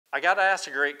I got to ask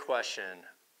a great question.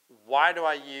 Why do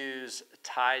I use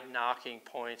tied nocking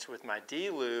points with my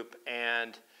D-loop,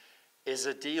 and is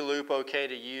a D-loop okay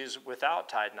to use without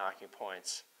tied nocking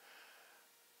points?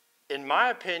 In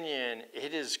my opinion,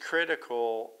 it is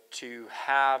critical to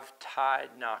have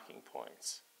tied nocking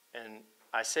points. And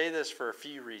I say this for a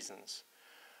few reasons.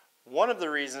 One of the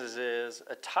reasons is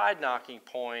a tied nocking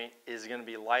point is going to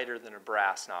be lighter than a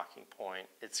brass nocking point.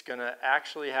 It's going to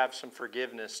actually have some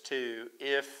forgiveness too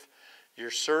if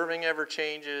your serving ever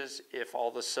changes, if all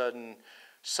of a sudden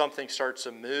something starts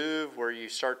to move where you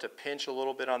start to pinch a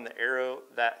little bit on the arrow,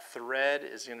 that thread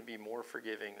is going to be more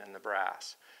forgiving than the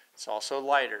brass. It's also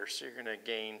lighter, so you're going to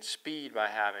gain speed by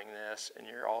having this, and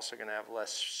you're also going to have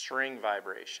less string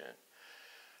vibration.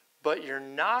 But your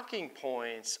nocking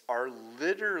points are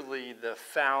literally the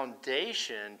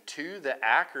foundation to the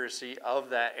accuracy of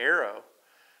that arrow.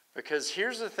 Because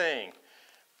here's the thing,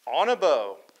 on a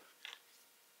bow,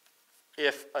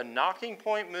 if a nocking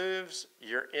point moves,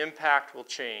 your impact will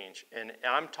change. And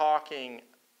I'm talking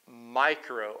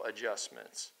micro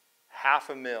adjustments.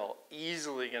 1/2 mil,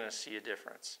 easily going to see a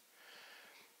difference.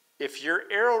 If your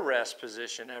arrow rest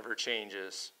position ever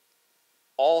changes,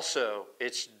 also,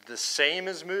 it's the same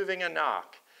as moving a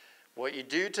nock. What you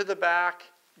do to the back,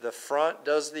 the front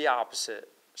does the opposite.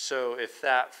 So if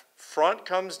that front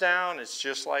comes down, it's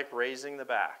just like raising the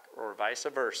back, or vice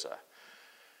versa.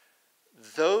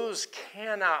 Those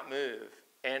cannot move,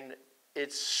 and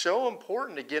it's so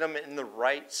important to get them in the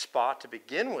right spot to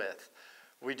begin with.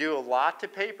 We do a lot to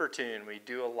paper tune. We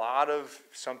do a lot of,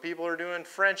 some people are doing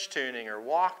French tuning or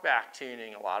walk back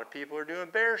tuning. A lot of people are doing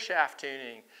bear shaft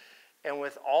tuning. And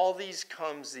with all these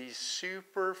comes these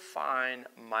super fine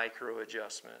micro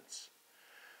adjustments.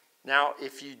 Now,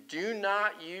 if you do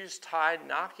not use tied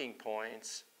nocking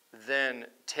points, then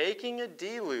taking a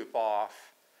D-loop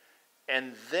off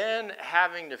and then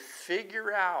having to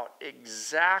figure out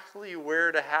exactly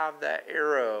where to have that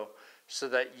arrow so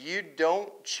that you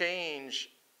don't change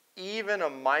even a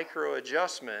micro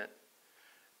adjustment,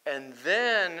 and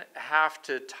then have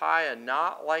to tie a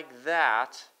knot like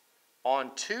that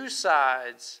on 2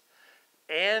 sides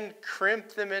and crimp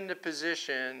them into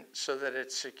position so that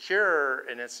it's secure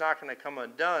and it's not going to come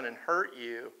undone and hurt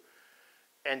you,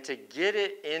 and to get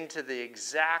it into the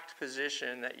exact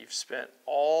position that you've spent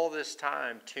all this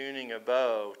time tuning a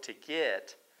bow to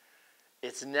get,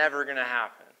 it's never going to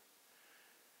happen.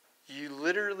 You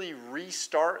literally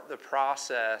restart the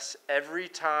process every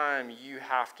time you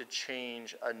have to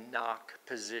change a nock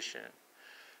position.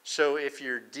 So if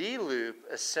your D-loop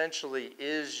essentially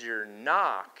is your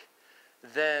nock,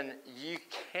 then you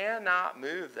cannot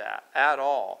move that at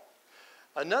all.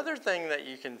 Another thing that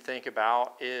you can think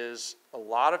about is a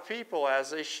lot of people,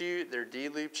 as they shoot, their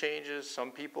D-loop changes.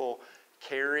 Some people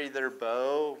carry their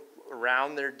bow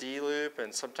around their D-loop,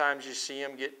 and sometimes you see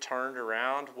them get turned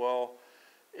around. Well,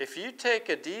 if you take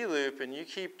a D-loop and you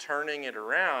keep turning it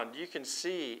around, you can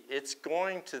see it's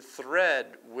going to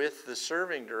thread with the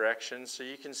serving direction, so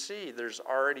you can see there's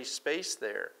already space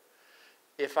there.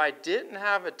 If I didn't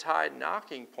have a tied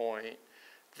nocking point,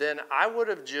 then I would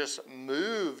have just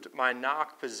moved my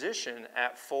nock position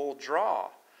at full draw.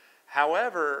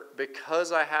 However,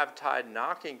 because I have tied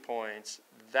nocking points,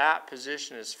 that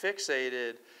position is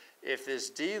fixated. If this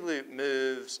D-loop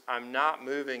moves, I'm not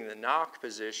moving the nock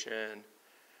position.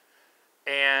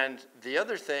 And the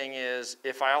other thing is,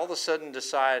 if I all of a sudden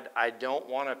decide I don't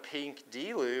want a pink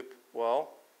D-loop,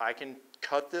 well, I can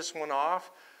cut this one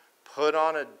off, put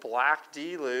on a black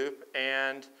D-loop,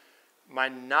 and my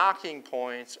nocking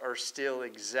points are still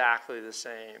exactly the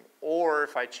same. Or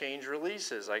if I change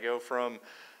releases, I go from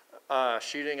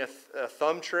shooting a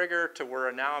thumb trigger to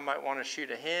where now I might want to shoot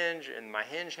a hinge, and my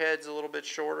hinge head's a little bit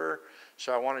shorter,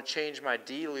 so I want to change my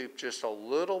D-loop just a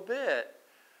little bit.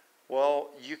 Well,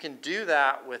 you can do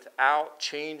that without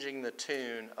changing the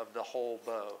tune of the whole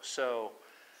bow. So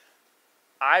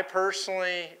I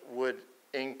personally would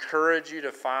encourage you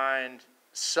to find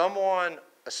someone,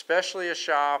 especially a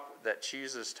shop, that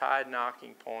chooses tied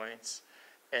nocking points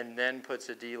and then puts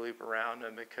a D-loop around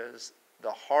them, because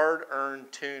the hard-earned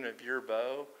tune of your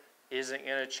bow isn't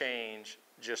going to change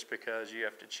just because you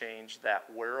have to change that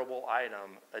wearable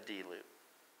item a D-loop.